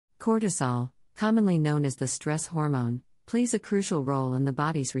Cortisol, commonly known as the stress hormone, plays a crucial role in the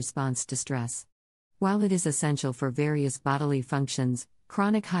body's response to stress. While it is essential for various bodily functions,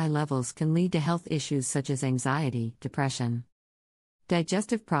 chronic high levels can lead to health issues such as anxiety, depression,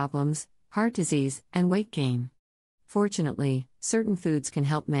 digestive problems, heart disease, and weight gain. Fortunately, certain foods can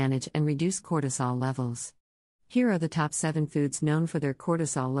help manage and reduce cortisol levels. Here are the top 7 foods known for their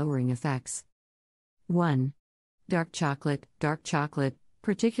cortisol-lowering effects. 1. Dark chocolate. Dark chocolate,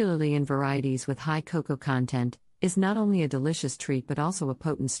 particularly in varieties with high cocoa content, is not only a delicious treat but also a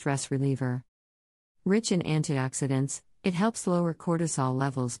potent stress reliever. Rich in antioxidants, it helps lower cortisol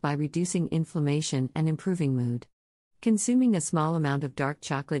levels by reducing inflammation and improving mood. Consuming a small amount of dark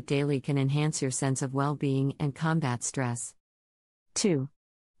chocolate daily can enhance your sense of well-being and combat stress. 2.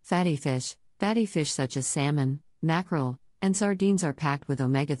 Fatty fish. Fatty fish such as salmon, mackerel, and sardines are packed with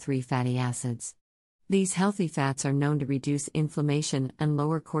omega-3 fatty acids. These healthy fats are known to reduce inflammation and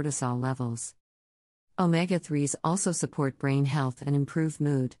lower cortisol levels. Omega-3s also support brain health and improve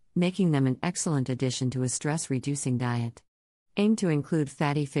mood, making them an excellent addition to a stress-reducing diet. Aim to include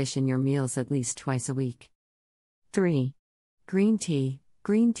fatty fish in your meals at least twice a week. 3. Green tea.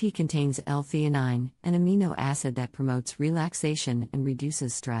 Green tea contains L-theanine, an amino acid that promotes relaxation and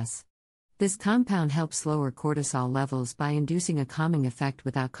reduces stress. This compound helps lower cortisol levels by inducing a calming effect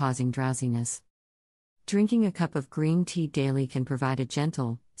without causing drowsiness. Drinking a cup of green tea daily can provide a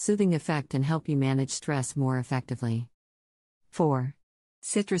gentle, soothing effect and help you manage stress more effectively. 4.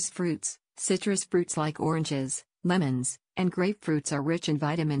 Citrus fruits. Citrus fruits like oranges, lemons, and grapefruits are rich in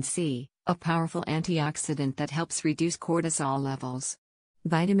vitamin C, a powerful antioxidant that helps reduce cortisol levels.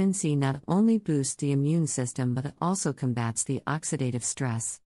 Vitamin C not only boosts the immune system but it also combats the oxidative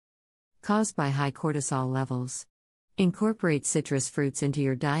stress caused by high cortisol levels. Incorporate citrus fruits into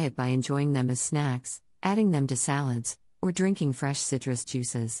your diet by enjoying them as snacks, adding them to salads, or drinking fresh citrus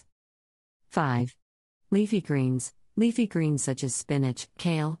juices. 5. Leafy greens. Leafy greens such as spinach,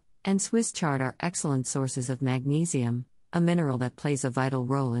 kale, and Swiss chard are excellent sources of magnesium, a mineral that plays a vital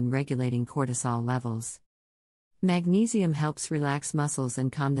role in regulating cortisol levels. Magnesium helps relax muscles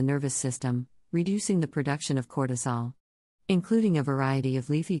and calm the nervous system, reducing the production of cortisol. Including a variety of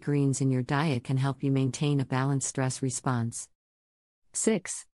leafy greens in your diet can help you maintain a balanced stress response.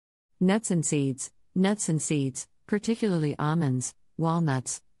 6. Nuts and seeds. Nuts and seeds, particularly almonds,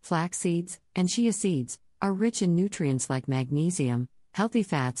 walnuts, flax seeds, and chia seeds, are rich in nutrients like magnesium, healthy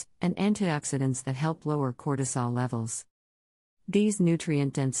fats, and antioxidants that help lower cortisol levels. These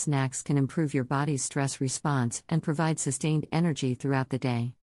nutrient-dense snacks can improve your body's stress response and provide sustained energy throughout the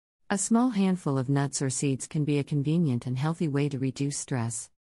day. A small handful of nuts or seeds can be a convenient and healthy way to reduce stress.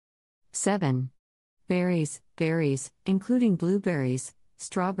 7. Berries. Berries, including blueberries,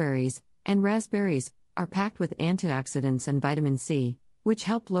 strawberries, and raspberries, are packed with antioxidants and vitamin C, which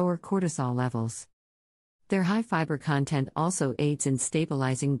help lower cortisol levels. Their high fiber content also aids in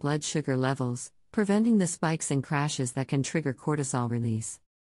stabilizing blood sugar levels, preventing the spikes and crashes that can trigger cortisol release.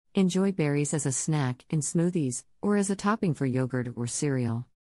 Enjoy berries as a snack, in smoothies, or as a topping for yogurt or cereal.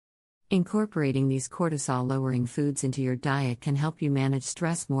 Incorporating these cortisol-lowering foods into your diet can help you manage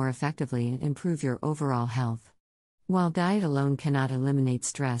stress more effectively and improve your overall health. While diet alone cannot eliminate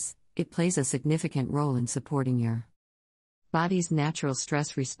stress, it plays a significant role in supporting your body's natural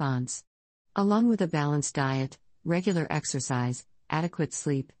stress response. Along with a balanced diet, regular exercise, adequate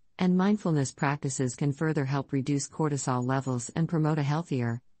sleep, and mindfulness practices can further help reduce cortisol levels and promote a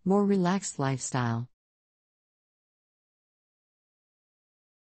healthier, more relaxed lifestyle.